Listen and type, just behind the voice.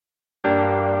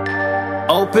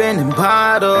Opening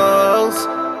bottles,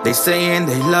 they saying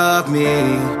they love me.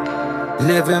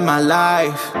 Living my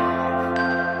life,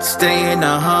 staying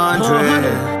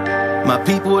 100. My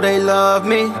people, they love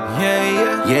me.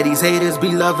 Yeah, these haters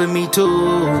be loving me too.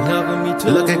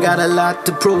 Look, I got a lot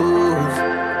to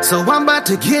prove. So I'm about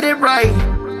to get it right.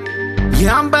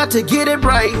 Yeah, I'm about to get it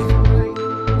right.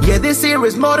 Yeah, this here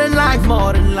is more than life.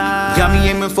 Got me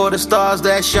aiming for the stars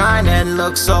that shine and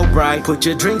look so bright. Put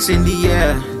your drinks in the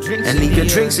air and leave your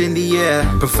drinks in the air.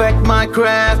 Perfect my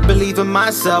craft, believe in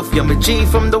myself. I'm a G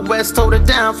from the west, hold it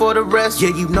down for the rest.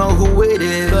 Yeah, you know who it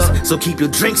is, so keep your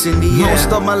drinks in the air. Most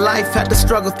of my life had to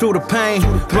struggle through the pain.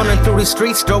 Running through the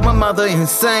streets drove my mother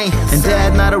insane. And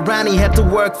dad not around, he had to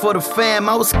work for the fam.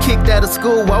 I was kicked out of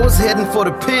school, I was heading for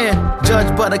the pen.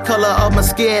 Judged by the color of my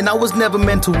skin, I was never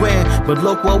meant to win. But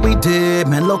look what we did,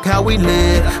 man, look how we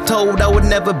live. Told I would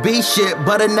never be shit,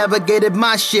 but I navigated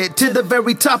my shit to the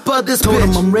very top of this bitch. Told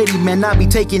him I'm ready, man, I be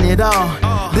taking it all.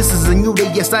 This is a new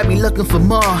day, yes, I be looking for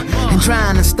more. And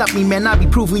trying to stop me, man, I be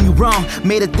proving you wrong.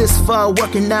 Made it this far,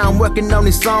 working now, I'm working on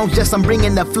these songs. Yes, I'm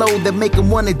bringing that flow that make them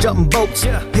wanna jump in boats.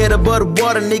 Head above the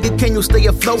water, nigga, can you stay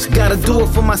afloat? Gotta do it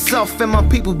for myself and my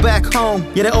people back home.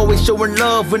 Yeah, they always showing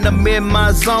love when I'm in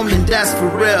my zone, and that's for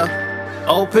real.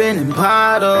 Opening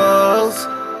bottles,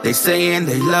 they saying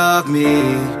they love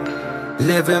me.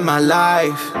 Living my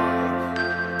life,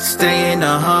 staying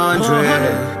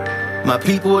 100. My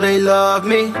people, they love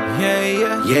me.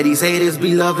 Yeah, these haters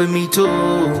be loving me too.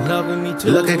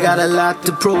 Look, I got a lot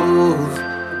to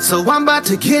prove. So I'm about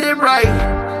to get it right.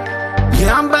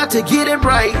 Yeah, I'm about to get it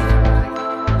right.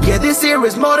 Yeah, this here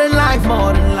is more than life.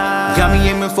 Got me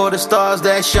aiming for the stars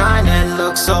that shine and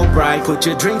look so bright. Put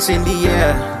your drinks in the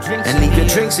air and leave your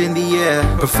drinks in the air.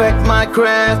 Perfect my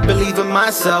craft, believe in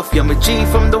myself. I'm a G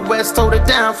from the west, hold it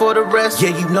down for the rest.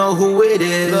 Yeah, you know who it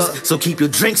is, so keep your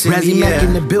drinks in the air. Razzy Mak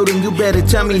in the building, you better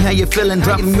tell me how you feeling.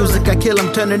 Dropping music, I kill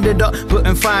 'em, turning it up,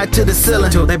 putting fire to the ceiling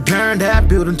till they burn that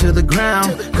building to the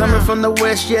ground. Coming from the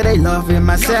west, yeah, they loving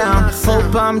my sound.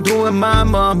 Hope I'm doing my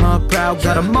mama proud.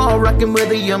 Got 'em all rocking with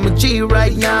a I'm a G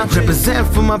right now. Represent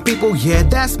for my people, yeah,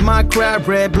 that's my crowd.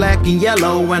 Red, black, and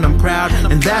yellow, and I'm proud,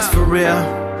 and that's for real.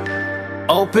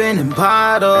 Opening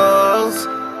bottles,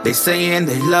 they saying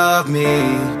they love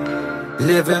me.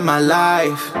 Living my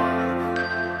life,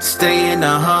 staying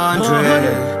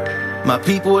 100. My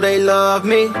people, they love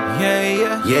me.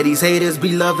 Yeah, these haters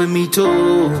be loving me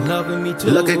too.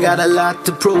 Look, I got a lot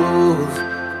to prove.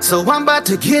 So I'm about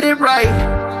to get it right.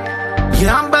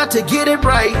 Yeah, I'm about to get it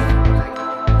right.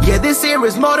 Yeah, this here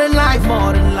is more than life.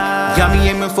 Got me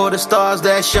aiming for the stars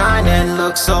that shine and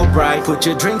look so bright. Put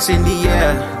your drinks in the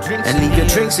air and leave your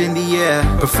drinks in the air.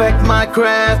 Perfect my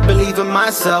craft, believe in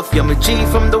myself. I'm a G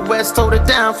from the west, hold it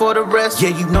down for the rest.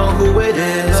 Yeah, you know who it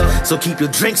is, so keep your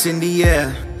drinks in the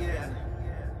air.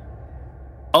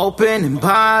 Opening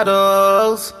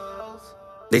bottles,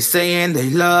 they saying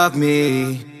they love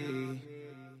me.